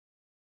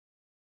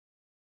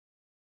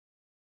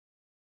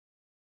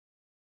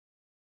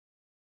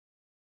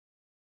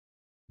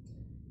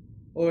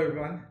Hello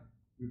everyone.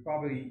 We've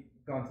probably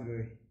gone to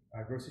the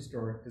grocery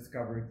store,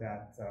 discovered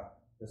that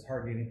there's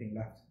hardly anything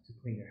left to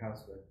clean your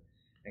house with,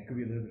 and could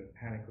be a little bit of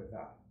panic with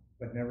that.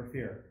 But never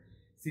fear.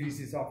 CDC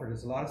has offered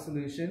us a lot of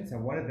solutions,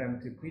 and one of them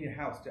to clean your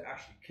house to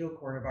actually kill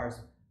coronavirus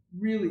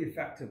really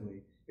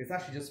effectively is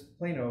actually just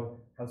plain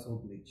old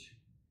household bleach.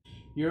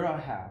 Here I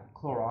have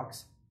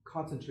Clorox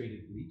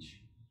concentrated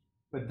bleach,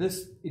 but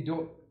this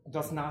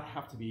does not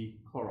have to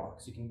be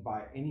Clorox. You can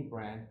buy any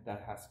brand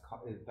that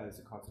is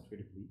a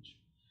concentrated bleach.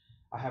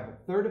 I have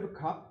 1/3 of a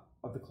cup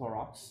of the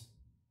Clorox.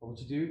 What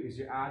you do is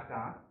you add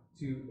that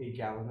to a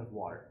gallon of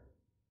water.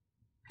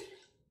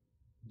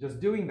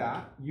 Just doing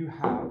that, you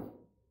have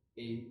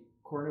a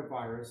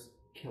coronavirus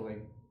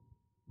killing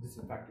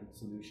disinfectant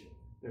solution.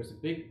 There's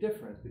a big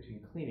difference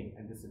between cleaning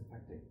and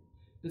disinfecting.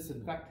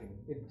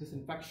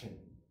 Disinfection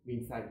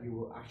means that you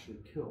will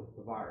actually kill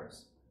the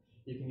virus.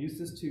 You can use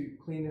this to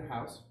clean your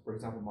house, for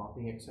example,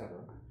 mopping,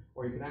 etc.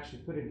 Or you can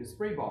actually put it into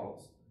spray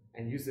bottles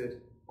and use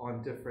it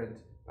on different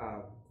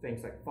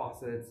things like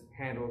faucets,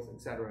 handles,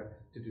 etc.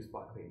 to do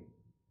spot cleaning.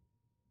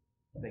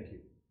 Thank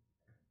you.